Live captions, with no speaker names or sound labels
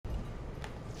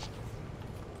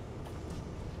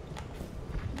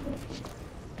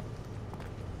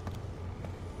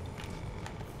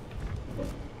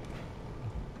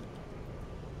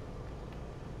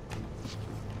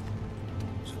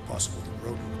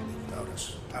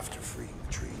house after freeing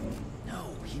the tree.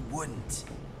 No, he wouldn't.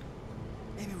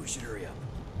 Maybe we should hurry up.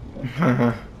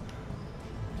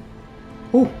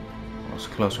 Ooh, that was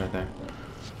close right there.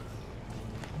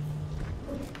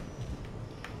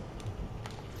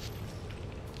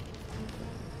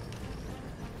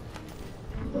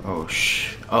 Oh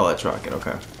oh, that's Rocket.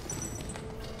 Okay.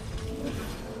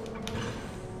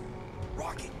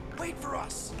 Rocket, wait for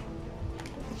us.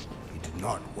 He did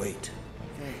not wait.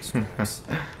 Thanks, Max.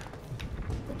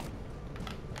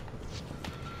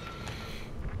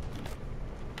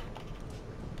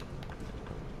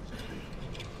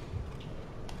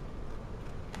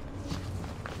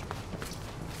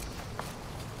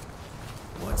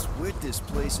 What's with this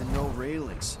place and no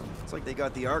railings? It's like they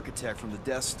got the architect from the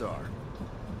Death Star.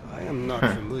 I am not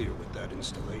familiar with that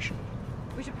installation.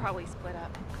 We should probably split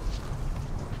up.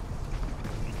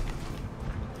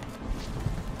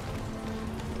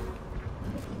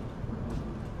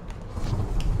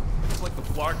 It's like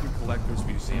the Larkin Collector's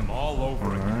Museum all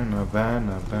over again. Alright, not bad,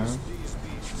 not bad.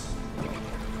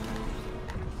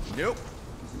 Nope.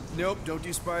 Nope, don't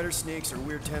do spiders, snakes, or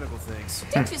weird tentacle things.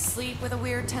 Didn't you sleep with a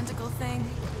weird tentacle thing?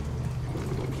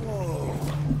 Whoa,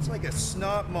 it's like a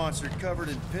snot monster covered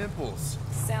in pimples.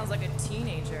 Sounds like a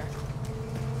teenager.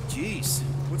 Jeez,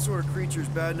 what sort of creature is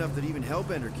bad enough that even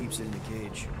Hellbender keeps it in the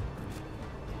cage?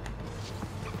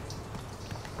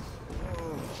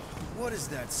 Whoa, what is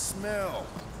that smell?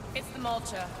 It's the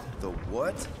mulcha, The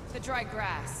what? the dry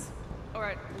grass. Or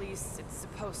at least it's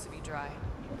supposed to be dry.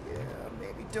 Yeah,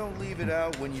 maybe don't leave it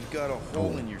out when you've got a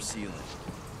hole in your ceiling.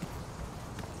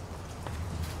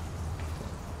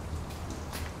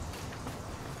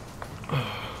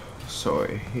 So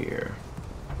here.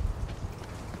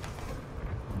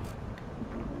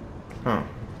 Huh.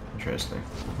 Interesting.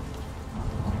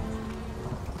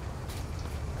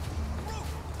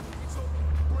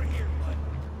 We're here, bud.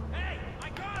 Hey, I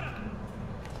got him!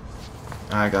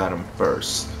 I got him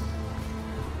first.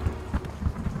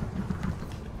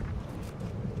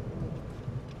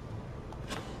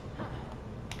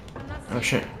 I'm not Oh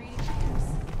shit. reading figures.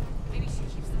 Maybe she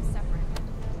keeps them separate.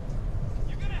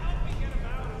 You gonna help me get him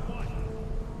out or what?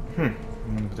 I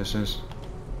wonder what this is.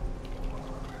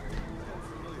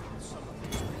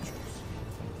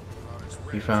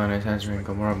 You found it, answering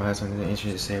Gamora, but has something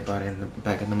interesting to say about it in the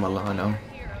back of the Milano.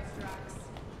 Heroes,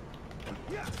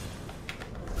 Drax.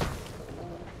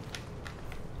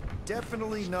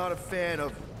 Definitely not a fan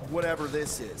of whatever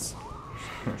this is.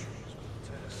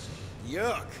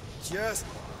 Yuck. Just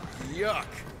yuck.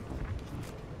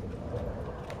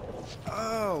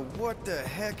 Oh, what the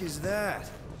heck is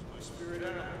that?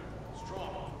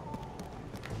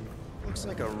 Looks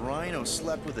like a rhino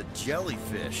slept with a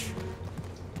jellyfish.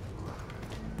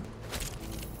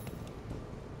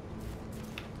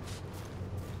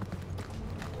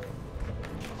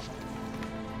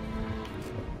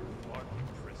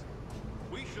 Prison.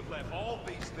 We should let all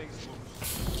these things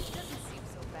loose. It doesn't seem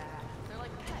so bad. They're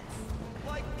like pets.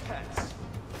 Like pets.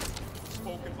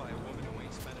 Spoken by a woman who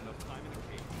ain't spent enough time in a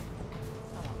cage.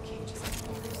 I want cages and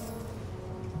doors.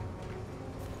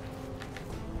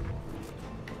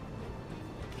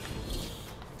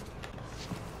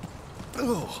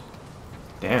 Ugh.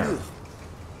 Damn. Ugh.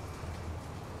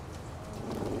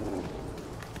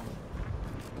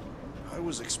 I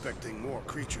was expecting more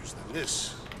creatures than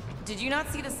this. Did you not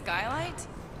see the skylight?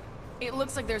 It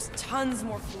looks like there's tons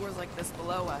more floors like this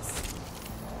below us.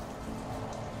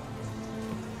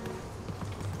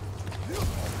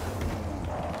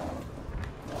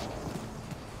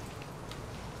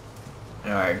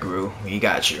 Alright, Gru, we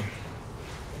got you.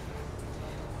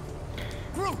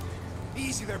 Groot!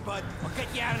 Easy there, bud. I'll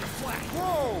get you out of the flat.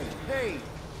 Whoa! Hey!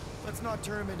 Let's not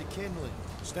turn him into kindling.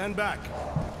 Stand back.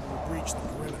 We'll breach the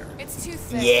perimeter. It's too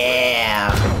thick.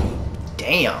 Yeah!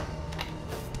 Damn.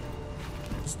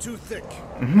 It's too thick.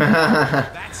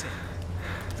 That's it.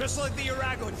 Just like the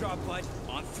Arago drop, bud.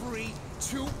 On 3,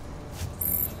 2.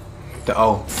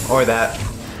 Or that.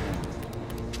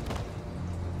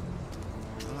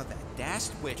 Oh, that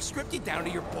dashed witch stripped you down to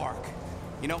your bark.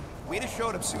 You know, we'd have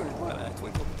showed up sooner than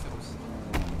Twinkle Toes.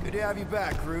 Good to have you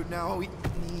back, Groot. Now all we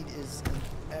need is an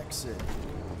exit.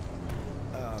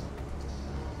 I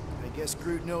guess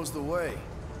Groot knows the way.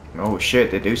 Oh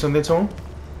shit, they do something to him?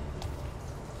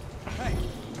 Hey,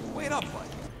 wait up, bud.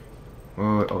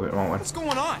 Oh, wait, wrong one. What's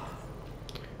going on?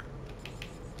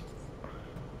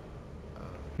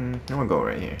 I'm gonna go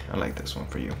right here. I like this one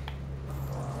for you.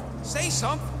 Say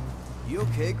something. You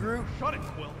okay, Groot? Shut it,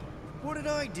 Quill. What did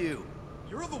I do?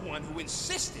 You're the one who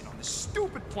insisted on this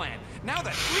stupid plan. Now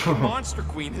that freaking Monster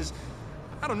Queen has,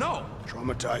 I don't know.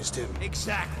 Traumatized him.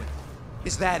 Exactly.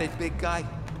 Is that it, big guy?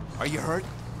 Are you hurt?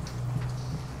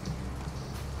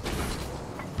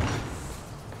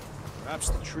 Perhaps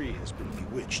the tree has been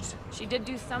bewitched. She did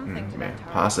do something to that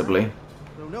tower. Possibly.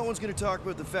 So no one's gonna talk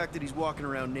about the fact that he's walking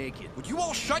around naked. Would you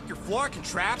all shut your floor and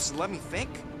traps and let me think?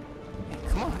 Hey,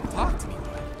 come on, talk to me,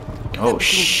 bud. Oh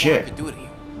shit. To do it to you.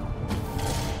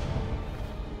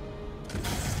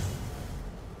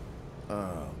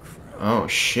 Oh, crap. Oh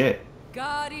shit.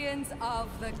 Guardians of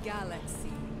the Galaxy.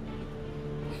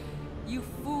 You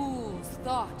fools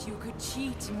thought you could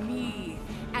cheat me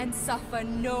and suffer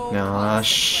no Nah, consequence.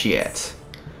 shit.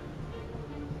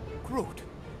 Groot.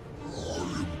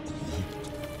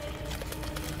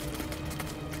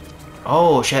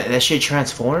 Oh shit, that shit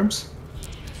transforms?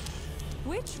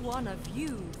 Which one of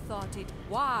you thought it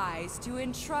wise to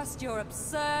entrust your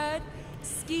absurd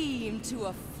scheme to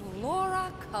a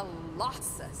Flora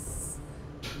Colossus?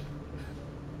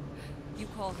 You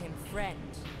call him friend,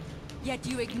 yet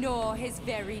you ignore his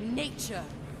very nature,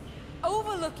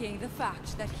 overlooking the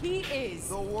fact that he is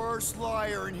The worst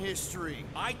liar in history.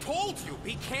 I told you,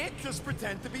 he can't just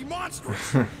pretend to be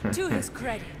monstrous. To his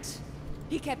credit,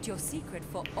 he kept your secret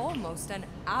for almost an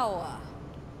hour.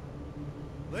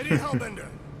 Lady Hellbender,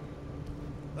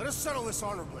 let us settle this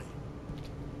honorably.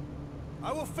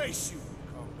 I will face you in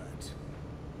combat.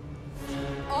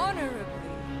 Honorably.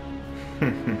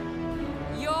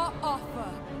 Your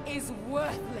offer is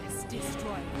worthless,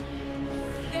 Destroyer.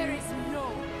 There is no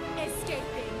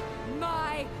escaping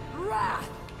my wrath.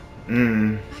 I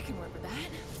can work with that.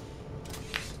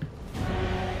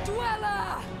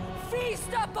 Dweller, feast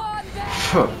upon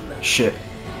them. Shit.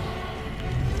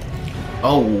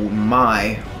 Oh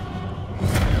my.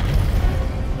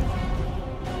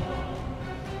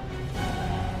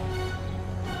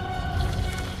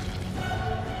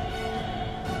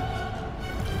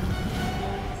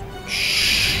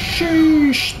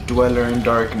 Sheesh. Dweller in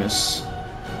darkness.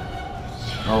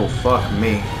 Oh fuck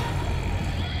me.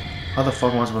 How the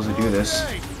fuck am I supposed to do this?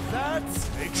 Hey, that's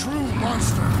a true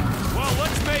monster. Well,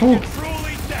 let's make Ooh. it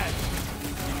truly dead.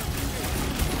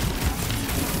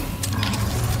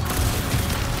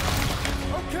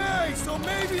 Okay, so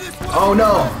maybe this was Oh,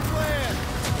 no. the plan.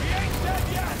 We ain't dead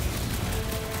yet.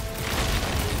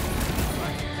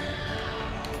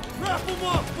 Wrap him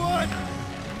up, bud.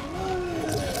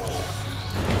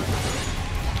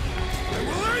 I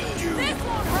will end you. This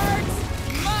won't hurt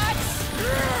much.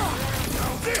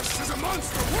 Now this is a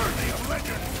monster worthy of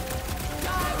legend.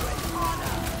 Die with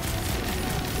honor.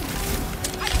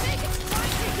 I think it's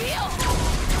trying to heal.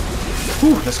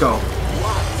 Whew, let's go.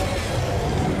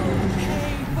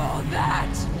 Pay for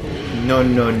that. No,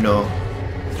 no, no.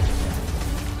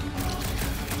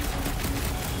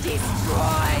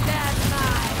 Destroy that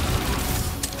life.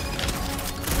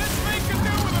 This thing can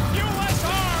do with a few less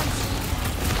arms.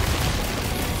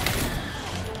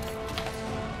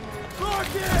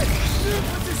 Rocket!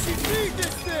 What does she feed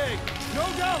this thing? No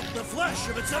doubt the flesh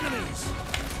of its enemies.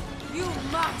 You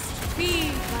must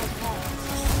feed my cause.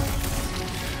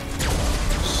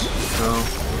 So,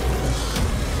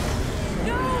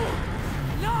 No!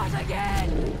 Not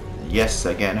again! yes,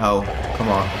 again, ho. Come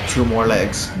on, 2 more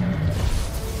legs.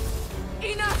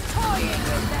 Enough toying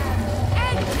with them!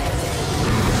 End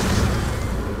this!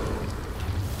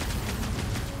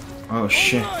 Oh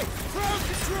shit. Right, crowd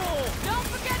control. Don't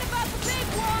forget about the big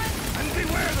one! And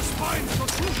beware the spine's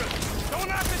protrusion.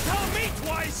 Don't have to tell me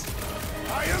twice.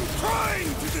 I am trying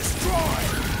to destroy.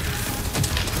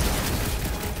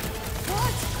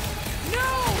 What?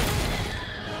 No!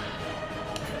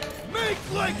 Make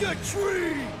like a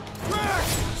tree.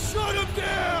 Crash! Shut him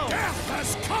down. Death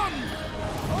has come.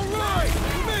 All right,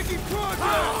 we're making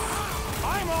progress.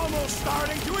 I'm almost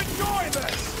starting to enjoy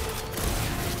this.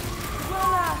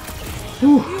 Lola,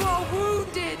 Whew. you are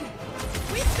wounded!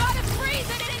 We've got to freeze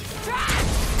it in its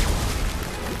tracks!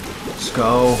 Let's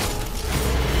go.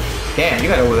 Damn, you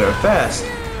got over there fast.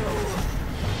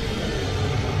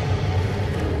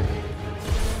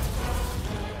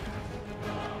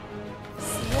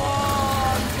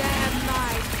 Swarm them,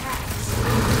 my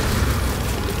cats!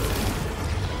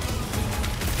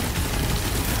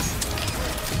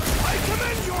 I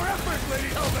commend your effort, Lady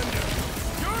Hellbender.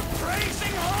 You're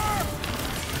praising her?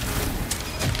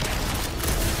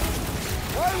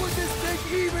 Why would this thing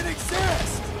even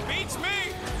exist? Beats me.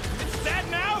 It's dead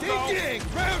now, though. Ding ding,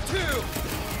 round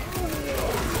 2.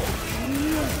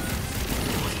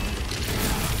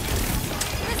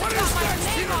 What Got is my next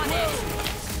name here, on it!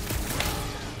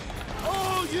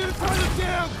 Oh, you cut him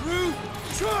down, Groot.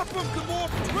 Chop him, come on.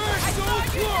 Drag so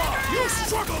claw. You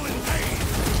struggle in vain.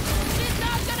 She's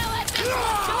not gonna let this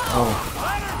one go! Oh,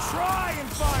 Let her try and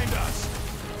find us.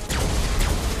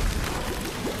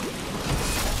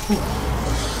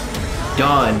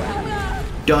 done.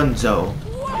 Dunzo.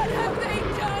 What have they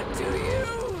done to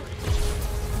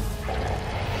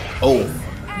Oh,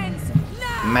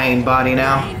 main body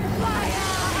now.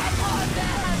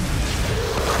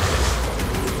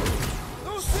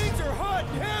 Those things are hot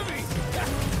and heavy.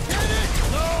 Get it?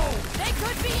 No. They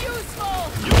could be useful.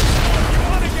 You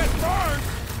want to get burned?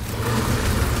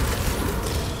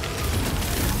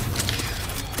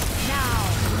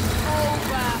 Now,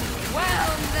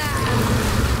 overwhelm them.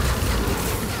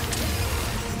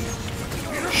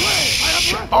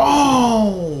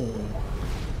 Oh.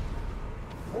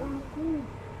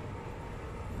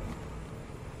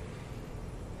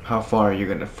 How far are you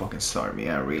gonna fucking start me?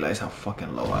 I realize how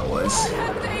fucking low I was.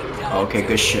 Okay,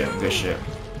 good shit, good shit.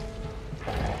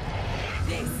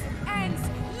 This ends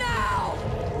now.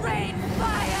 Rain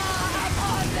fire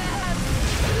upon them.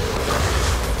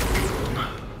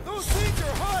 Those things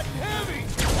are hot and heavy.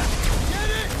 Get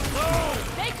it? No.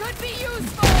 They could be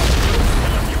useful.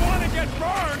 You want to get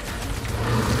burned?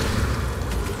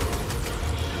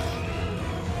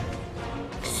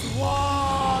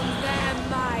 Swarm them,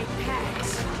 my pet.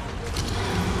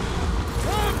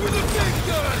 Time for the big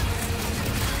gun.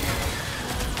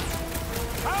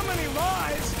 How many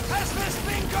lives has this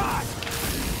thing got?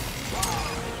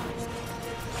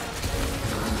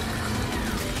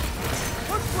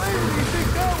 What flavor do you think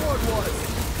that one was?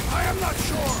 I am not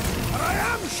sure, but I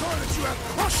am sure that you have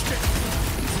crushed it.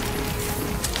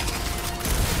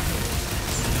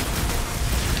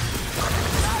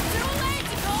 Not too late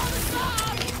to call the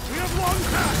stop. We have long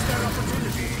passed that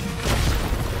opportunity.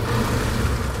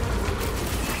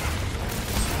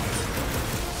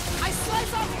 I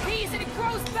slice off a piece and it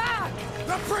grows back.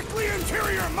 The prickly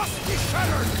interior must be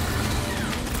shattered.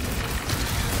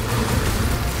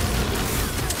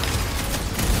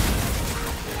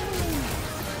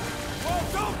 Well,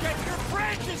 don't get your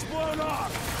branches blown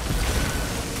off.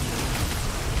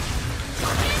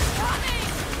 It's coming.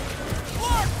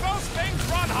 Look, those things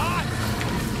run hot.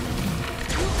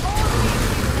 You always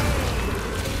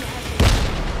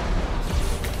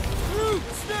Root,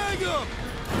 snag him.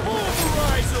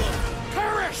 Pulverize him.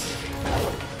 Perish!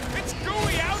 It's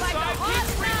gooey outside, Like a hot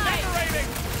keeps regenerating!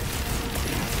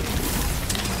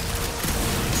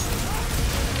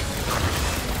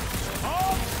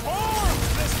 Of course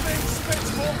this thing spits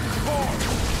molten core!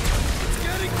 It's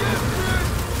getting different.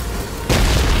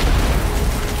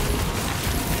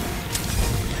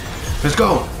 Let's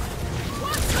go.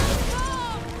 What's so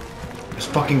wrong? Let's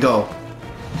fucking go.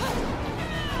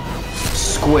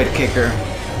 Squid kicker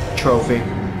trophy.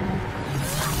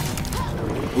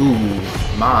 Ooh,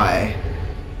 my.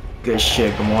 Good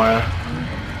shit, Gamora.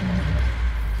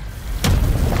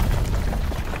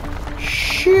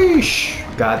 Sheesh.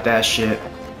 Got that shit.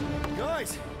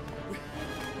 Guys,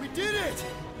 we did it.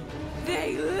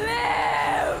 They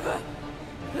live.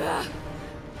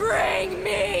 Bring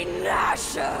me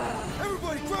Nasha.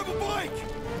 Everybody grab a bike.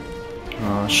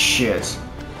 Oh, shit.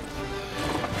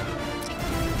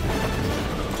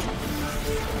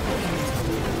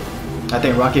 I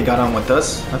think Rocky got on with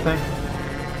us, I think.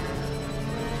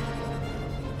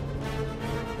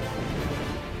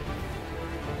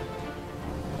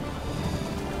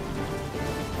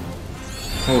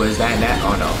 Who is that?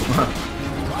 Oh no.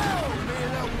 Wow,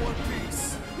 man, that one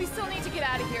piece. We still need to get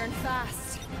out of here and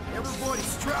fast. Everybody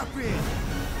strap in.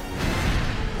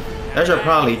 I should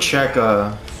probably check,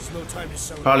 There's no time to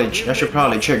celebrate. I should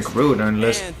probably check Groot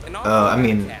unless, I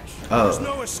mean,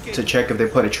 to check if they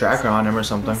put a tracker on him or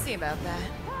something. We'll see about that.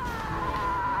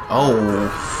 Oh,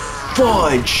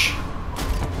 fudge!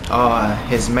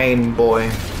 His main boy.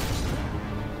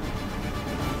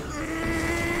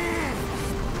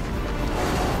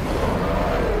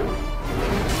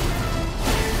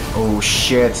 Oh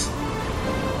shit.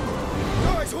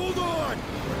 Guys, hold on.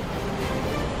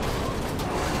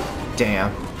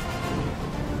 Damn.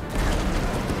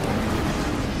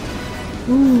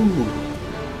 Ooh.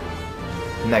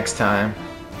 Next time.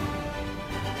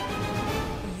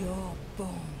 Your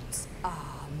bones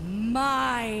are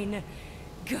mine,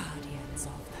 guardians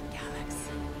of the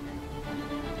galaxy.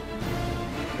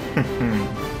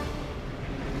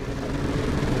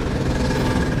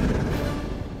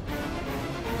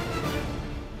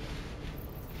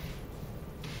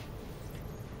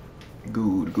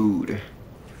 Good.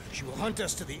 She will hunt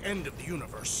us to the end of the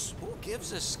universe. Who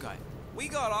gives a scut? We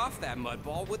got off that mud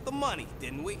ball with the money,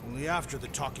 didn't we? Only after the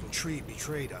talking tree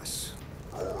betrayed us.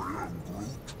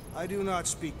 I do not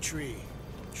speak tree.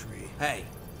 Tree. Hey,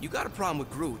 you got a problem with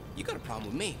Groot, you got a problem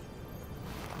with me.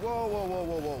 Whoa.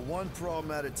 One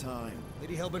problem at a time.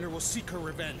 Lady Hellbender will seek her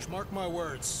revenge, mark my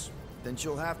words. Then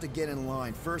she'll have to get in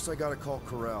line. First, I gotta call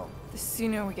Corel. The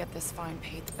sooner we get this fine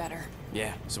paid, the better.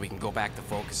 Yeah, so we can go back to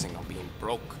focusing on being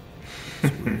broke.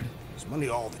 Is money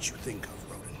all that you think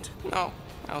of, Rodent? No,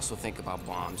 I also think about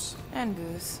bombs. And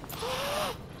booze.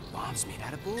 Bombs made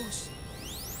out of booze.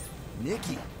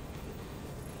 Nikki,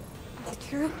 Is it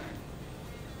true?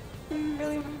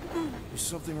 Really? there's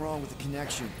something wrong with the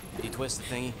connection. Did you twist the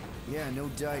thingy? Yeah, no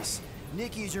dice.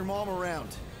 Nikki, is your mom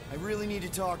around? I really need to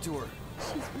talk to her.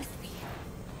 She's with me.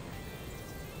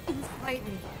 Inside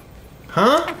me.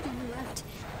 Huh? After you left,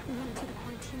 we went to the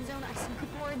quarantine zone. I sent the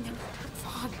board and then took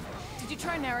fog. Did you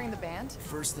try narrowing the band?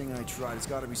 First thing I tried, it's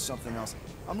gotta be something else.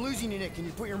 I'm losing you, Nick. Can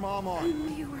you put your mom I on?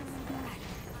 knew you were bad.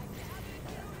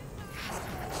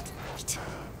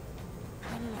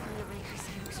 I knew the Raker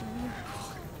said it was a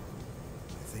miracle.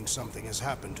 I think something has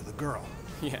happened to the girl.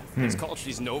 Yeah, it's called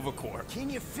she's Novacore. Can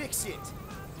you fix it?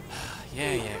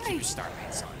 Yeah, keep your star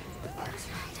pants on.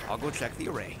 I'll go check the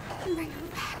array. Bring her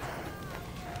back.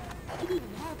 Bring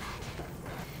her back.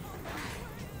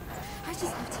 I just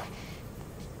have to.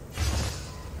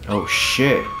 Oh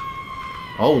shit.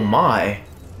 Oh my.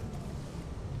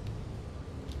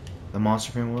 The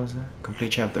monster film was there?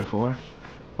 Complete chapter 4?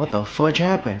 What the fudge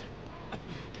happened?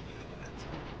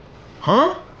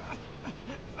 Huh?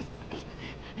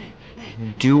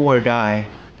 Do or die.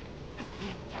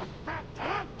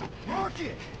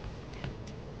 Rocket!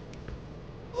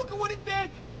 Look at what it did!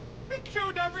 It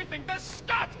chewed everything! The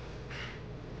scut!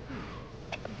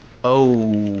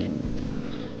 Oh.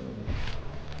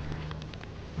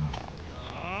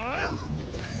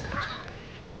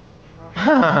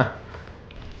 Haha.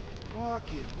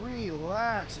 Rocket,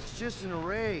 relax. It's just an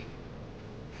array.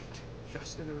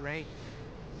 Just an array.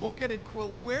 Look at it,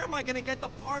 Quill. Where am I gonna get the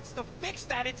parts to fix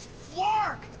that? It's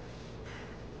flarked!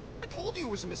 I told you it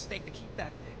was a mistake to keep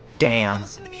that thing. Damn.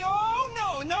 Listen to me. Oh,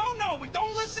 no. We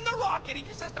don't listen to Rocket. He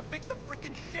just has to fix the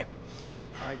frickin' ship.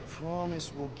 I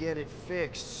promise we'll get it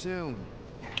fixed soon.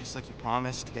 Just like you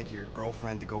promised to get your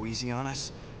girlfriend to go easy on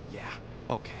us? Yeah,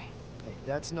 okay. Hey,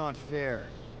 that's not fair.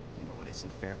 You know what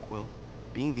isn't fair, Quill?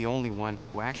 Being the only one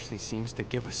who actually seems to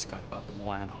give a scut about the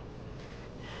Milano.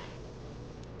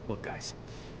 Look, guys.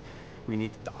 We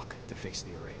need the dock to fix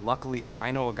the array. Luckily,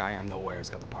 I know a guy on Nowhere who's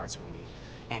got the parts we need.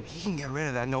 And he can get rid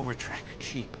of that Nova track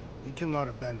cheap. We cannot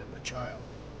abandon the child.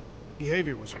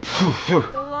 Behavior was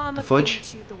The llama Fudge. couldn't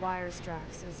shoot the wires,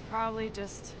 Drax. It's probably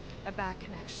just a bad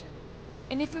connection.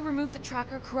 And if we remove the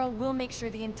tracker, Corel will make sure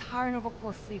the entire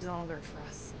Novacore fleet is on alert for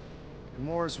us.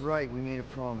 Gamora's right. We made a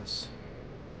promise.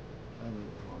 I made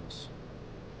a promise.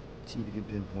 See if you can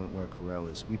pinpoint where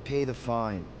Corel is. We pay the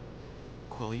fine.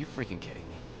 Quill, are you freaking kidding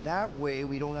me? That way,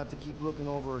 we don't have to keep looking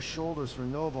over our shoulders for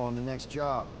Nova on the next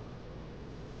job.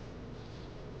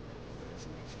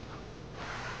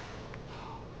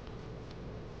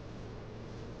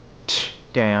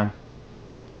 Damn.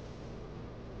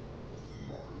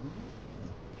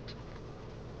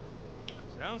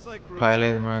 Sounds like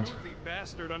Pilot runs. the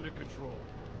bastard under control.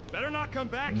 Better not come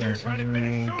back here There's trying to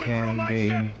finish something shooting from can my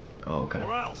ship, be. Oh, okay.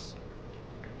 or else.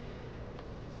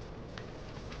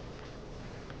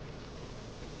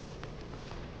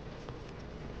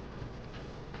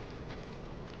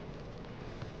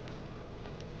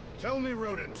 Tell me,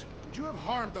 rodent, would you have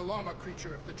harmed the llama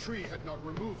creature if the tree had not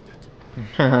removed it?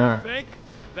 Think?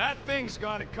 That thing's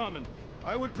got it coming.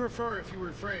 I would prefer if you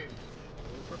refrained.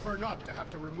 I would prefer not to have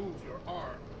to remove your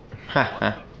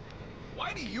arm.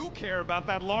 Why do you care about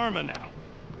that llama now?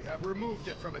 We have removed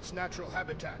it from its natural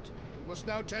habitat. We must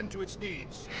now tend to its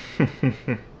needs.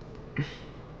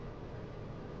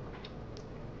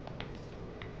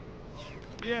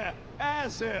 Yeah,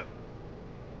 as if.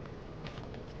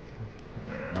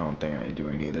 I don't think I do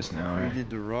any of this now, right? Did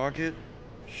the rocket?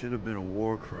 Should have been a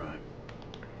war crime.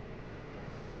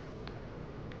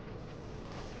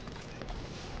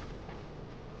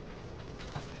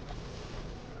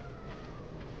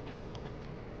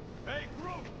 Hey,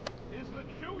 group! Is the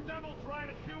chew devil trying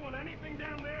to chew on anything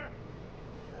down there?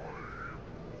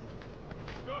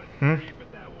 Good. Keep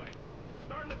it that way.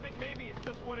 Starting to think maybe it's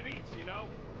just what it eats, you know?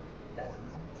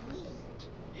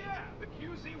 Yeah, the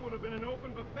QZ would have been an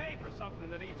open buffet for something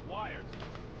that eats wires.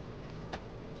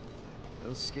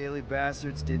 Those scaly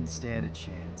bastards didn't stand a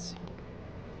chance.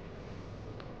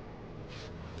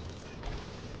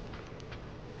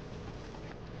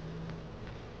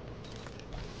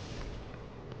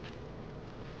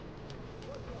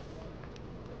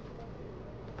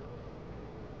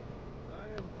 I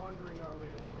am pondering our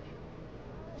relationship.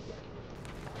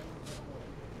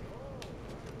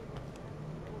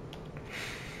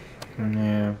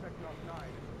 Yeah.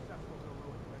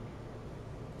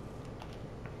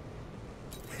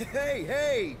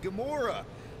 Hey, Gamora!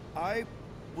 I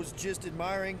was just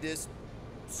admiring this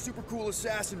super cool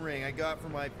assassin ring I got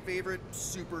from my favorite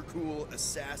super cool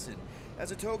assassin.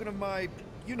 As a token of my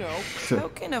you know,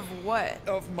 Token of what?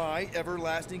 of my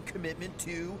everlasting commitment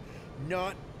to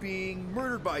not being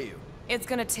murdered by you. It's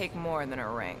gonna take more than a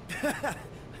ring.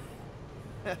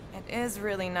 It is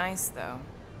really nice, though.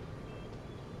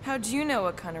 How'd you know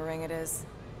what kind of ring it is?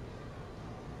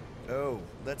 Oh,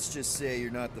 let's just say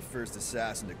you're not the first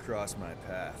assassin to cross my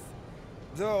path.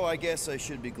 Though I guess I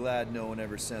should be glad no one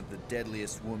ever sent the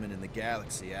deadliest woman in the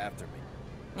galaxy after me.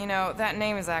 You know, that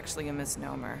name is actually a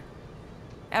misnomer.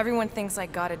 Everyone thinks I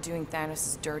got it doing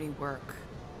Thanos' dirty work.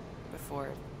 Before,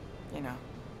 you know,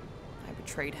 I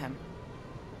betrayed him.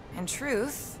 In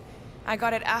truth, I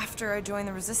got it after I joined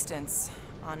the Resistance,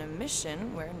 on a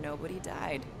mission where nobody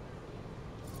died.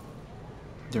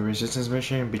 The Resistance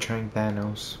mission betraying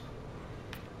Thanos.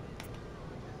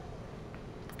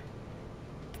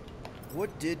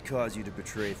 What did cause you to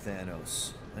betray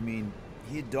Thanos? I mean,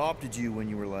 he adopted you when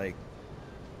you were like...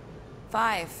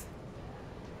 5.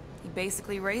 He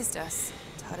basically raised us,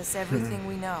 taught us everything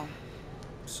we know.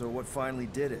 So what finally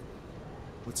did it?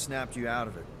 What snapped you out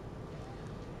of it?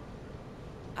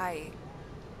 I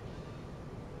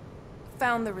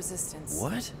found the Resistance.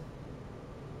 What?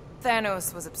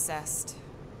 Thanos was obsessed.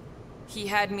 He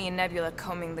had me and Nebula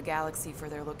combing the galaxy for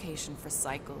their location for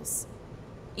cycles.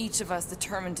 Each of us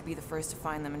determined to be the first to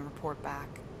find them and report back.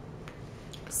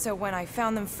 So when I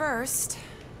found them first,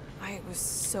 I was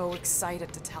so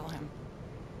excited to tell him.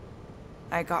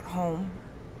 I got home,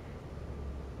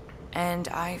 and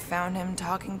I found him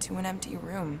talking to an empty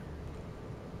room.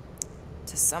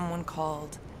 To someone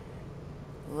called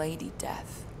Lady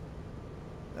Death.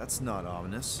 That's not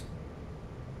ominous.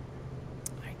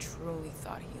 I truly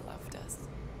thought he loved us.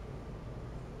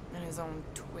 In his own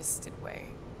twisted way.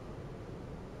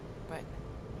 But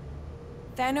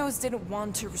Thanos didn't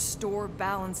want to restore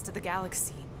balance to the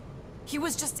galaxy. He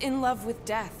was just in love with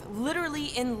death, literally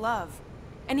in love.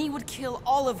 And he would kill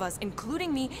all of us,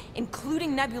 including me,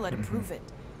 including Nebula, to prove it.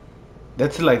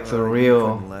 That's like the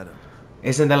real...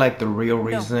 Isn't that like the real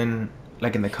reason,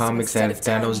 like in the comics, that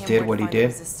Thanos did what he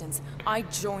did? I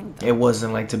joined them. It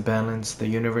wasn't like to balance the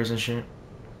universe and shit?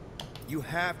 You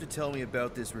have to tell me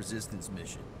about this Resistance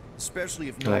mission. Especially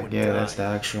if no Like, one yeah, died. that's the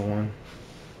actual one.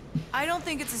 I don't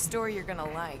think it's a story you're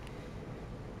gonna like.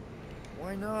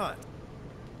 Why not?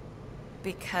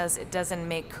 Because it doesn't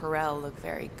make Carell look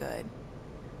very good.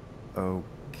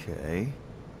 Okay.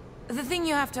 The thing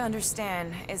you have to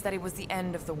understand is that it was the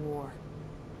end of the war.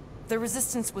 The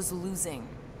Resistance was losing.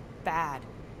 Bad.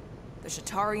 The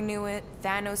Chitauri knew it,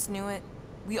 Thanos knew it,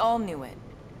 we all knew it.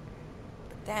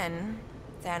 But then,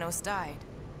 Thanos died.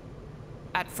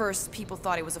 At first, people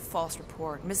thought it was a false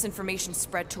report. Misinformation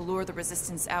spread to lure the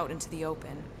Resistance out into the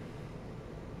open.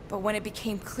 But when it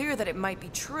became clear that it might be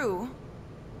true,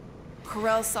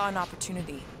 Carell saw an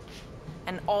opportunity.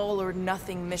 An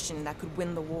all-or-nothing mission that could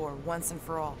win the war once and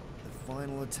for all. The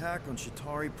final attack on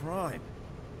Chitauri Prime.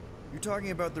 You're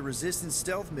talking about the Resistance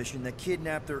stealth mission that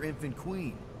kidnapped their infant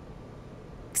queen.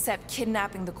 Except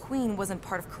kidnapping the queen wasn't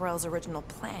part of Carell's original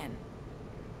plan.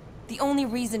 The only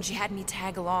reason she had me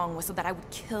tag along was so that I would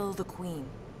kill the queen.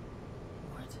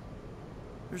 What?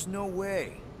 There's no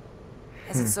way.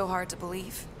 Is it so hard to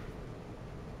believe?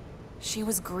 She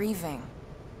was grieving.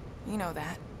 You know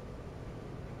that.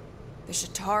 The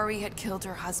Chitauri had killed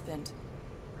her husband,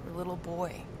 her little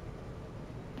boy.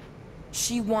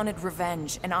 She wanted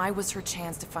revenge, and I was her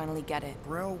chance to finally get it.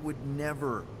 Brell would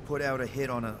never put out a hit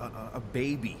on a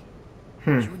baby.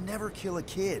 She would never kill a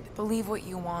kid. Believe what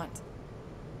you want.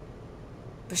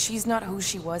 But she's not who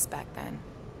she was back then.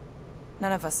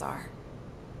 None of us are.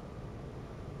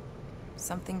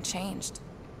 Something changed.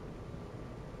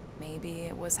 Maybe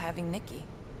it was having Nikki.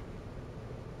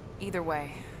 Either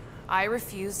way, I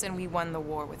refused and we won the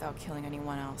war without killing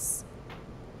anyone else.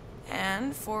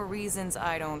 And for reasons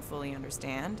I don't fully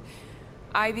understand,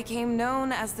 I became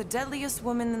known as the deadliest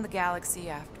woman in the galaxy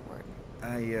afterward.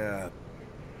 I,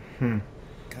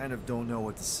 kind of don't know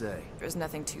what to say. There's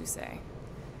nothing to say.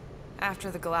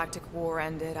 After the Galactic War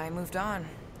ended, I moved on.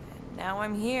 And now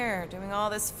I'm here, doing all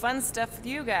this fun stuff with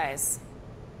you guys.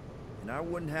 And I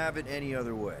wouldn't have it any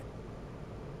other way.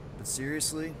 But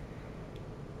seriously,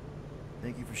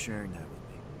 thank you for sharing that with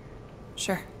me.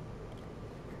 Sure.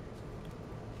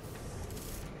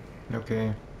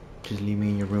 Okay, just leave me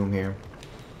in your room here.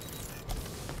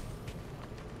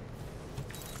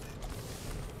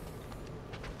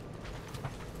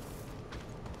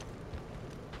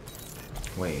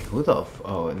 Wait, who the f-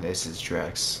 oh, and this is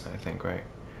Drax, I think, right?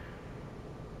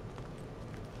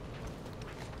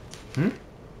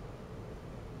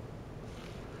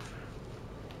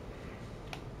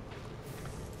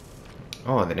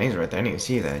 Oh, the name's right there. I didn't even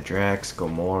see that. Drax,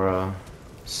 Gamora,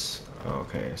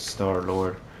 Okay,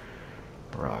 Star-Lord,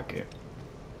 Rocket.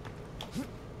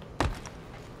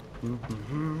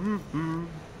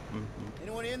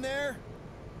 Anyone in there?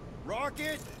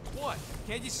 Rocket? What?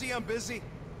 Can't you see I'm busy?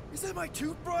 Is that my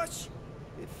toothbrush?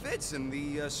 It fits in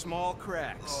the small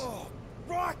cracks. Oh,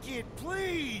 Rocket,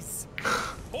 please!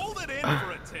 Hold it in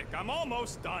for a tick. I'm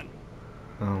almost done.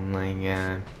 Oh my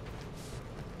god.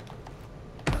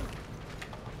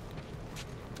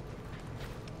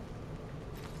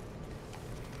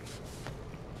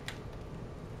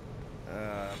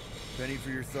 Penny for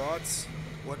your thoughts?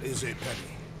 What is a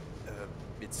penny?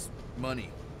 It's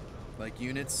money. Like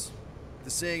units.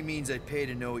 The saying means I pay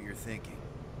to know what you're thinking.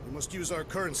 We must use our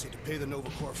currency to pay the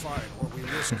Nova Corps fine, or we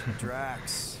risk...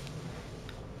 Drax.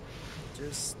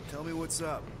 Just tell me what's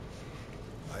up.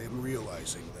 I am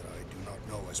realizing that I do not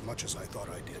know as much as I thought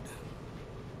I did.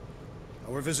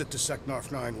 Our visit to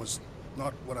Seknarf 9 was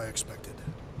not what I expected.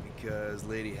 Because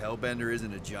Lady Hellbender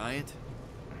isn't a giant?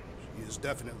 She is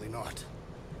definitely not.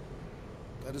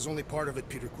 That is only part of it,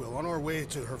 Peter Quill. On our way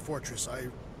to her fortress, I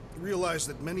realized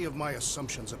that many of my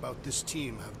assumptions about this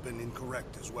team have been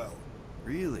incorrect as well.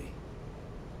 Really?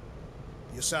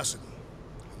 The assassin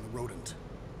and the rodent.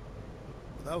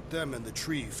 Without them and the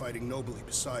tree fighting nobly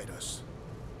beside us,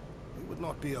 we would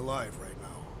not be alive right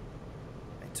now.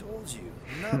 I told you,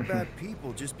 they're not bad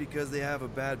people just because they have a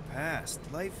bad past.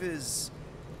 Life is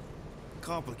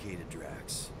complicated,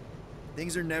 Drax.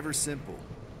 Things are never simple.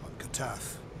 On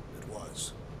Katath, it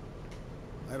was.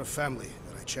 I had a family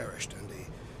that I cherished and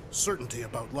a certainty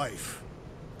about life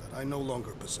that I no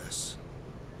longer possess.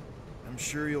 I'm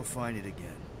sure you'll find it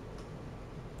again.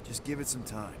 Just give it some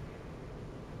time.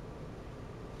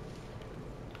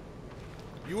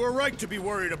 You are right to be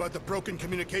worried about the broken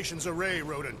communications array,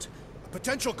 Rodent. A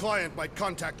potential client might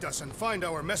contact us and find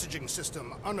our messaging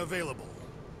system unavailable.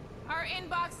 Our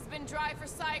inbox has been dry for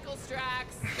cycles,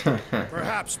 Drax.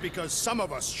 Perhaps because some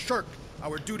of us shirk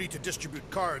our duty to distribute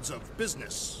cards of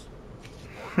business.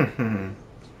 Yeah,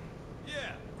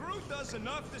 Groot does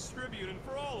enough distributing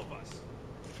for all of us.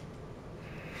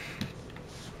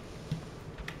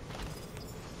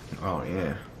 Oh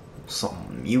yeah,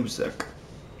 some music.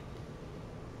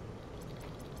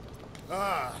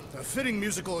 Ah, a fitting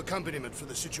musical accompaniment for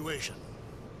the situation.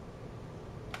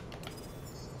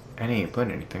 I didn't put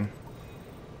anything.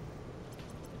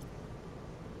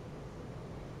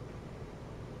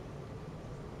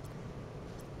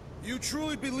 You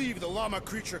truly believe the llama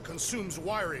creature consumes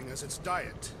wiring as its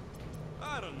diet?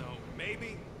 I don't know,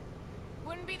 maybe.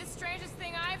 Wouldn't be the strangest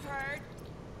thing I've heard.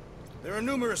 There are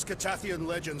numerous Catathian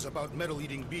legends about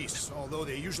metal-eating beasts, although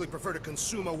they usually prefer to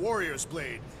consume a warrior's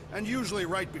blade, and usually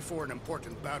right before an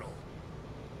important battle.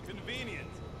 Convenient.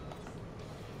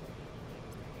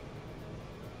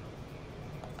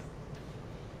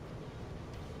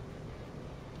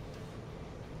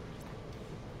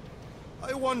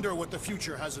 I wonder what the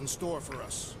future has in store for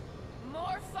us.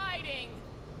 More fighting.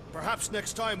 Perhaps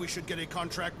next time we should get a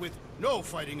contract with no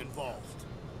fighting involved.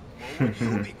 What would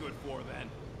you be good for then?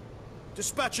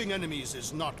 Dispatching enemies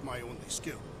is not my only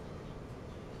skill.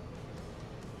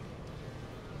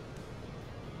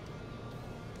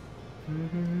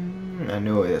 I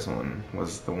knew this one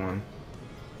was the one.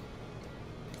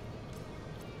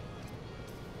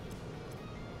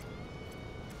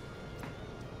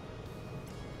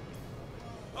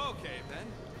 Okay then.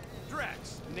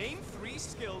 Drax, name 3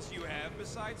 skills you have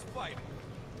besides fighting.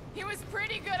 He was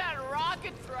pretty good at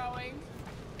rocket throwing.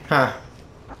 Ha!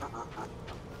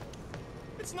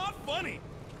 It's not funny.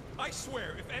 I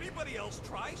swear, if anybody else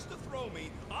tries to throw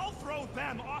me, I'll throw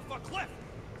them off a cliff.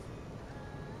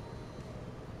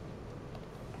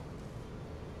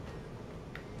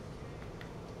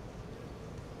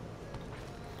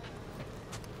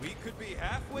 We could be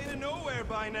halfway to nowhere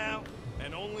by now,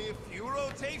 and only a few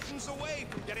rotations away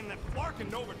from getting that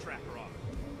Flarkin Nova Tracker off.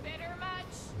 Bitter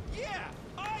much? Yeah,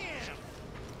 I am!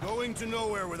 Going to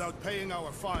nowhere without paying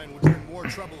our fine would bring more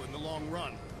trouble in the long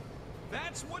run.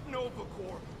 That's what Nova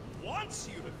Corps wants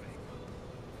you to think.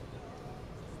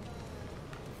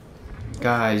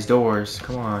 Guys, doors,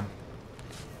 come on.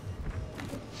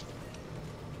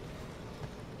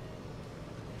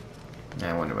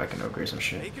 I wonder if I can upgrade some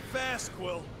shit. Make it fast,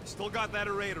 Quill. Still got that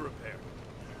array to repair.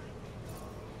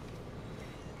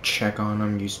 Check on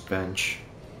them, use bench.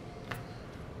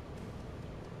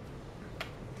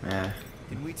 Eh.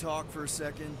 Can we talk for a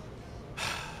second?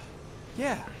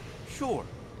 Yeah, sure.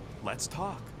 Let's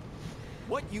talk.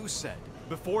 What you said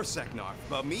before Seknarf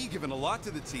about me giving a lot to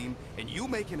the team and you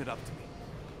making it up to me.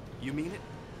 You mean it?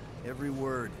 Every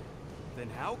word. Then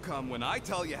how come when I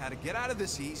tell you how to get out of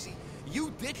this easy,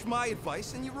 you ditch my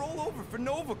advice and you roll over for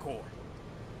Nova Corps?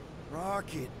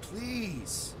 Rocket,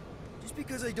 please. Just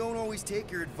because I don't always take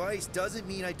your advice doesn't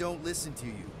mean I don't listen to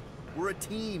you. We're a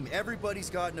team. Everybody's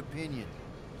got an opinion.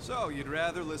 So, you'd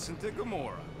rather listen to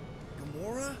Gamora?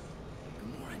 Gamora?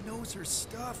 Gamora knows her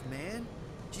stuff, man.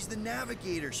 She's the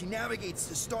navigator. She navigates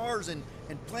the stars and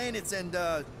planets and,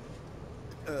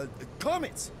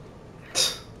 comets.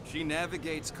 She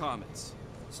navigates comets.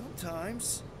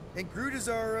 Sometimes. And Groot is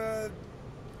our,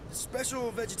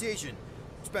 special vegetation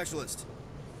specialist.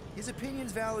 His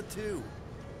opinion's valid, too.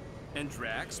 And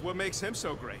Drax, what makes him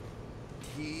so great?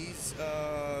 He's,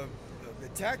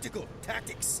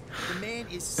 tactics. The man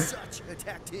is such a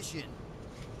tactician.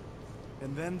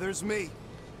 And then there's me,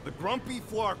 the grumpy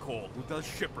Flarkhole who does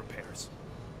ship repairs.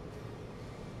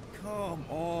 Come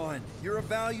on. You're a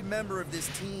valued member of this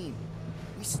team.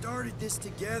 We started this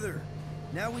together.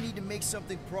 Now we need to make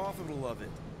something profitable of it.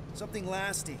 Something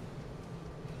lasting.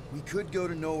 We could go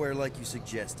to nowhere like you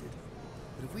suggested.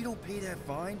 But if we don't pay that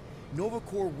fine, Nova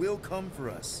Corps will come for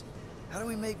us. How do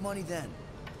we make money then?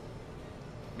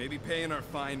 Maybe paying our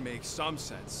fine makes some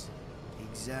sense.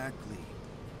 Exactly.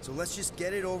 So let's just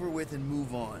get it over with and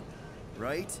move on.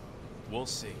 Right? We'll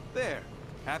see. There.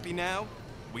 Happy now?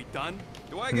 We done?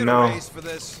 Do I get No. a raise for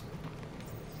this?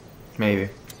 Maybe.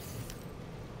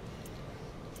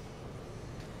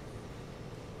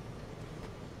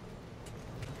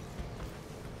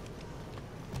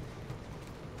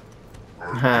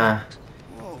 Huh.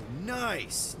 Oh,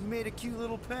 nice. You made a cute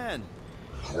little pen.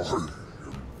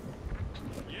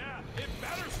 Yeah, it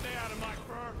better stay out of my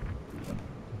fur.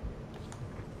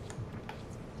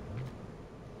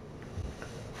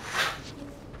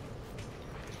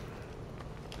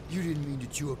 You didn't mean to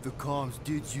chew up the comms,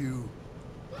 did you?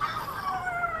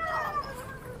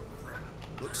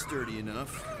 Looks sturdy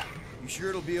enough. You sure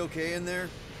it'll be okay in there?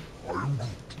 I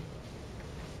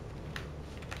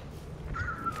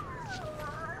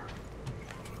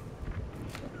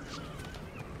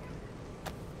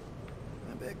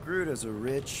bet Groot has a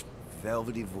rich,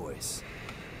 velvety voice.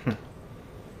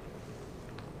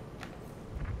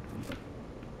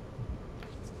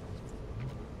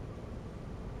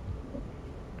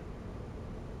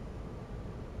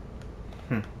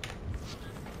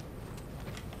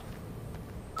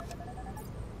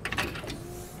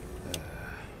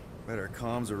 Bet our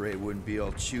comms array wouldn't be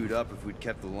all chewed up if we'd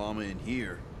kept the llama in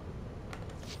here.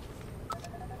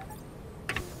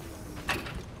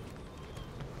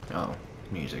 Oh,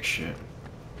 music shit.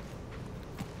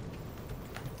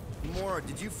 Mora,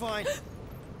 did you find...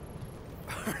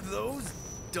 Are those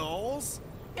dolls?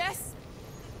 Yes.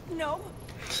 No.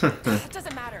 It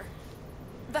doesn't matter.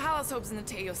 The Halosobe's in the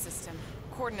Teo system.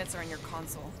 Coordinates are in your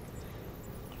console.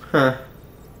 Huh.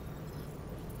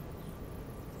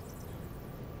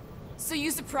 So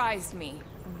you surprised me.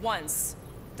 Once.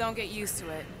 Don't get used to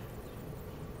it.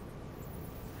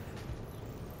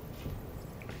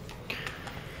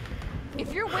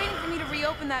 If you're waiting for me to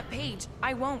reopen that page,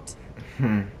 I won't.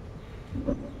 In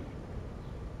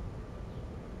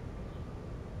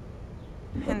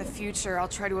the future, I'll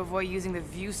try to avoid using the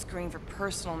view screen for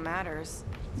personal matters.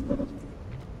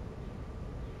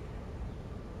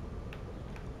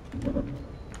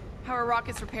 How are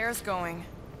Rocket's repairs going?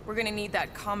 We're gonna need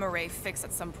that comm array fixed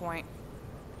at some point.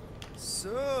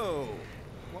 So,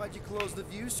 why'd you close the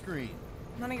view screen?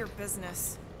 None of your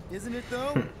business. Isn't it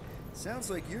though? Sounds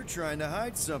like you're trying to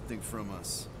hide something from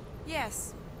us.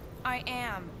 Yes, I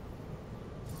am.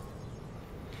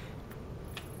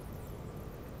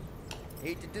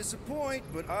 Hate to disappoint,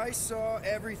 but I saw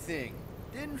everything.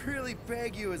 Didn't really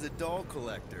peg you as a doll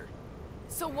collector.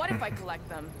 So what if I collect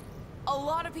them? A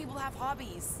lot of people have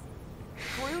hobbies.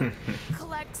 Groot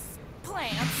collects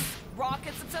plants.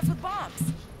 Rocket's obsessed with bombs.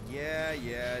 Yeah,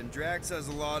 and Drax has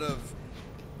a lot of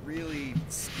really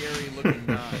scary-looking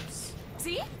knives.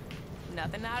 See?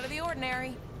 Nothing out of the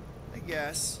ordinary. I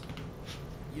guess.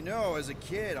 You know, as a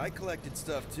kid, I collected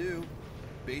stuff too.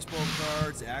 Baseball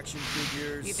cards, action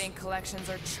figures. You think collections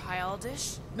are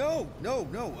childish? No,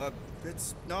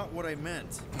 that's not what I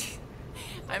meant.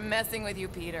 I'm messing with you,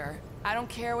 Peter. I don't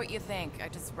care what you think.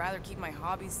 I'd just rather keep my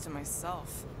hobbies to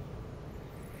myself.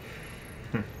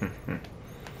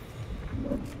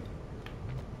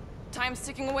 Time's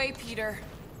ticking away, Peter.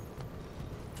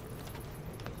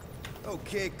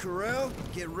 Okay, Corel,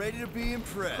 get ready to be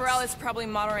impressed. Corral is probably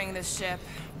monitoring this ship,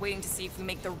 waiting to see if we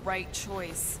make the right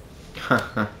choice.